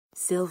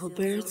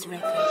Silverbirds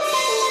Records.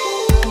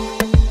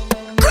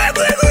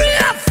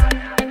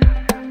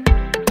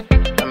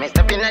 Me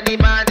step in at the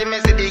party, me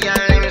see the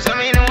girl them, so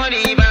me know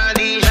the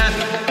party shot.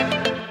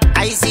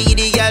 I see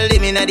the girl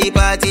them in at the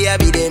party, I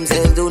be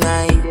themselves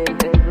tonight.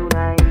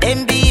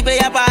 Them people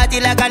a party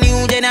like a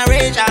new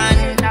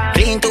generation.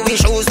 Clean to we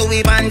shoes, to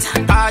we pants,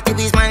 party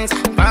we pants.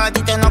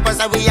 Party turn up,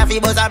 so we have to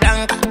buzz a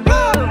blanca.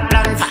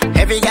 Blanca,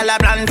 every girl a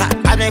blanca.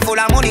 Cause me full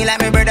of money like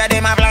me brother,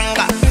 them a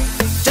blanca.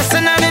 Just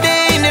another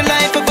day in the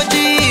life of a G.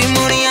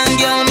 Money and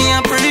girl, me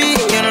a pretty.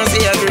 You know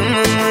see a girl,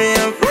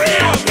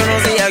 you know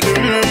see a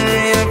girl.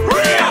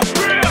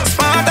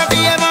 Sparta for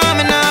your mom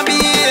and I'll be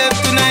here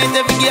tonight.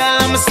 Every girl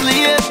I'm a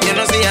slave. You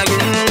know see a girl.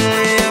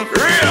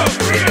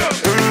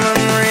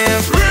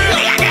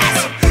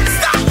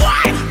 Stop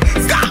wine.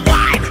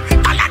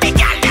 All of the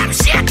girl them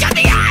shake your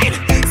behind.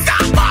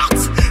 Stop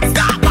box.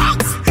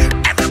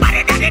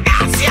 Everybody that the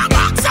dance your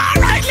box.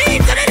 Alright,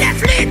 lean to the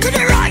left, lean to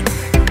the right.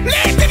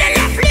 Lean to the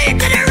left, lean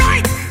to the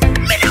right.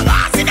 Me no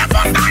want see the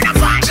fuck on the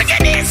fire. Shake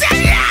your knees and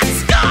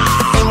let's go.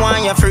 Me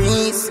want you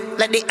freeze.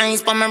 Like the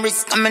ice for my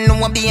wrist. I know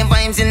I be in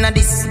vibes in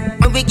this.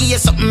 When we give you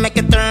something, make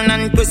it turn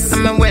and twist.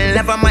 I'm well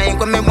never mind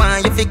when me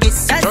want you to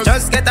kiss.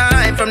 Just get a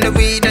high from the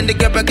weed and the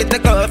girl get the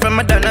call from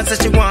Madonna, so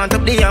she want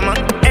up the hammer.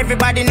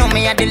 Everybody know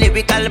me at the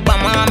lyrical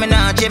bomber. Me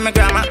not change my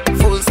grammar.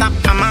 Full stop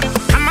hammer.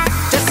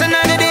 Just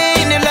another day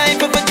in the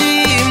life of a G.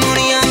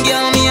 Money and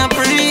girl, me a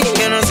pretty.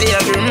 You know see a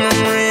girl,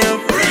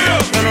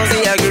 you know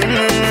see a girl.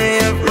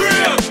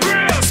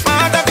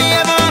 Sparta for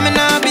your mom and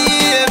I'll be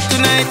here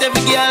tonight.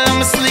 Every girl I'm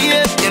a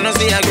slave. You know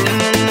see a girl.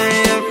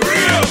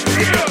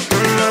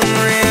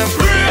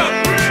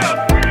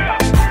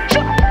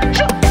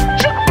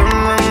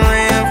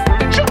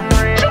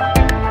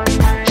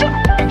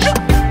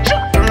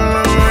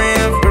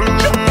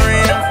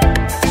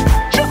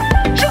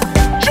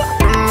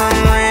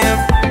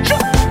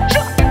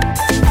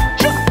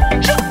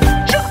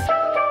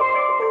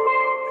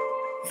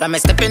 From me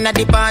stepping at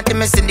the party,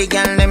 me see the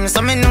girl them,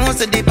 so me know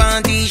to the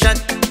party shot.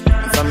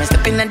 From me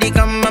stepping at the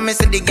camera, me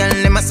see the girl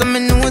them, so me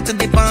know to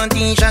the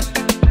party shot.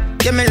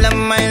 Yeah, me love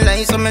my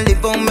life, so me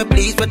live on me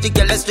please. But the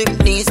girl a strip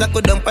knees, I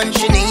could dump on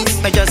she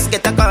knees. Me just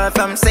get a call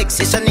from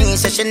sexy Shanice,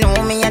 so she know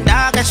me a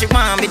dog and she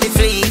want me to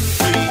flee.